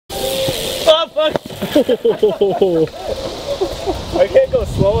I can't go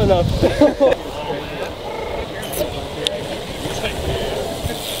slow enough.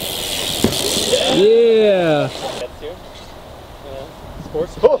 Yeah.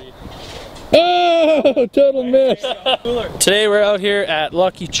 Oh, total miss. Today we're out here at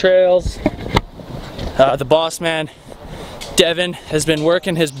Lucky Trails. The boss man, Devin, has been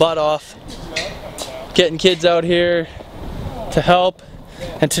working his butt off, getting kids out here to help.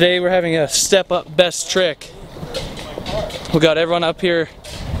 And today we're having a step up best trick. We got everyone up here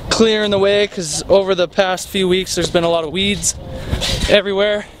clearing the way because over the past few weeks there's been a lot of weeds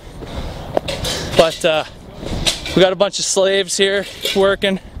everywhere. But we got a bunch of slaves here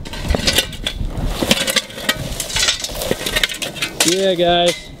working. Yeah,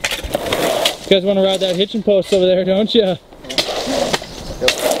 guys. You guys want to ride that hitching post over there, don't you? Yep.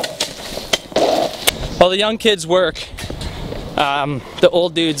 While the young kids work, the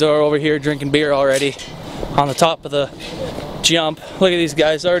old dudes are over here drinking beer already on the top of the jump. Look at these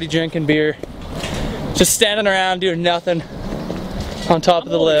guys already drinking beer. Just standing around doing nothing on top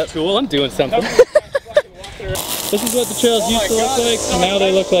of the lip. Cool, I'm doing something. This is what the trails used to look like, and now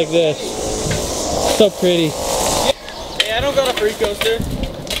they look like this. So pretty. Hey, I don't got a free coaster.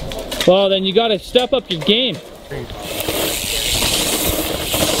 Well, then you gotta step up your game.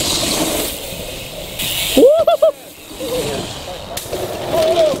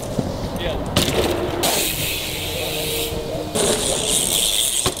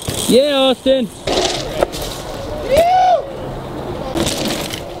 Yeah, Austin.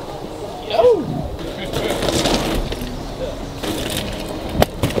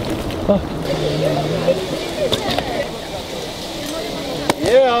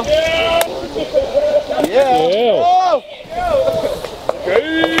 Yeah. Yeah. Yeah.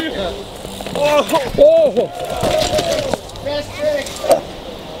 Oh. Oh. Best trick.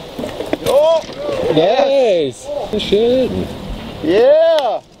 Oh. Nice. Good shit.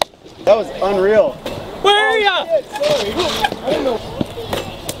 Yeah. That was unreal. Where are ya? Shit, sorry. I don't know.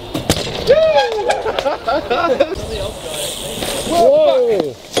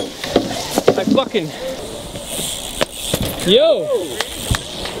 Whoa. I fucking. Yo.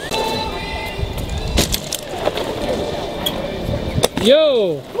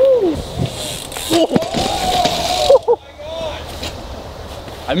 Yo.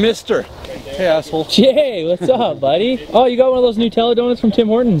 I missed her. Hey, asshole. Jay, what's up, buddy? Oh, you got one of those Nutella donuts from Tim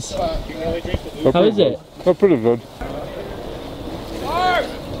Hortons. How is it? They're pretty good.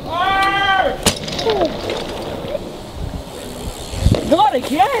 Not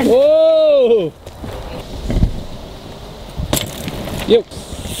again! Whoa! Yo.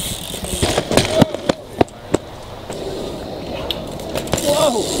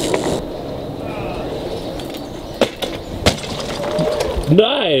 Whoa!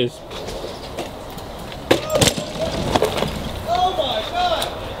 Nice. Oh my god!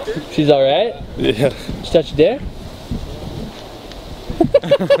 She's all right. Yeah. Did you touch your dick?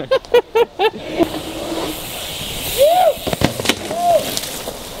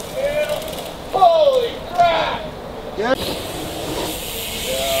 Holy crap! Yeah.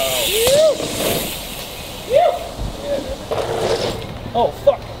 Oh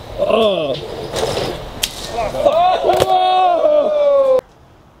fuck! Oh!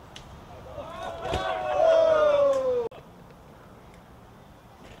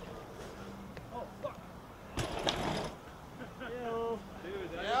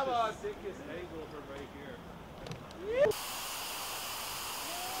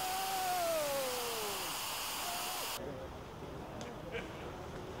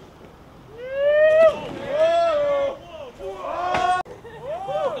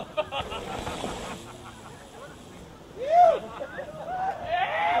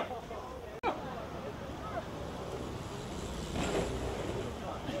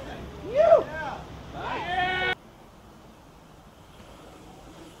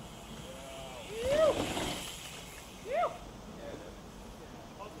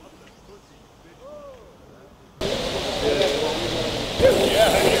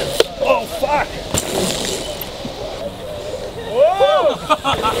 Oh fuck! Whoa!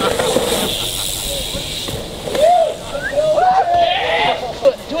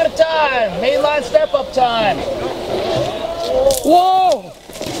 Two at a time! Mainline step up time! Whoa!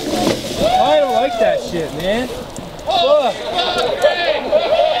 I don't like that shit, man.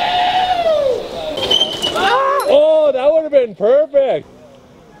 Oh, that would have been perfect.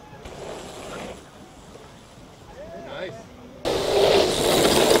 Nice.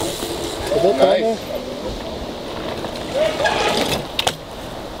 Nice.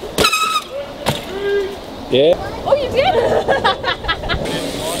 Yeah. Oh, you did?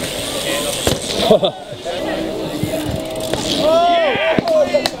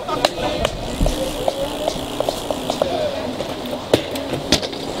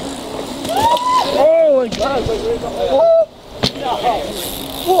 Oh my God!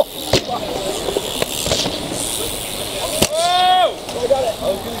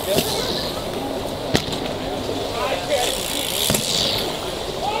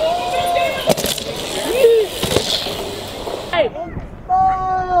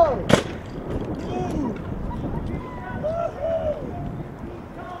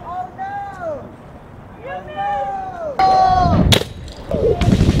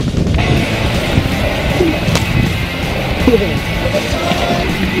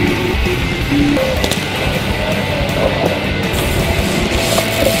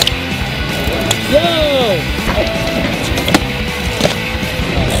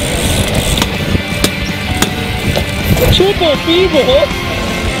 Triple feeble.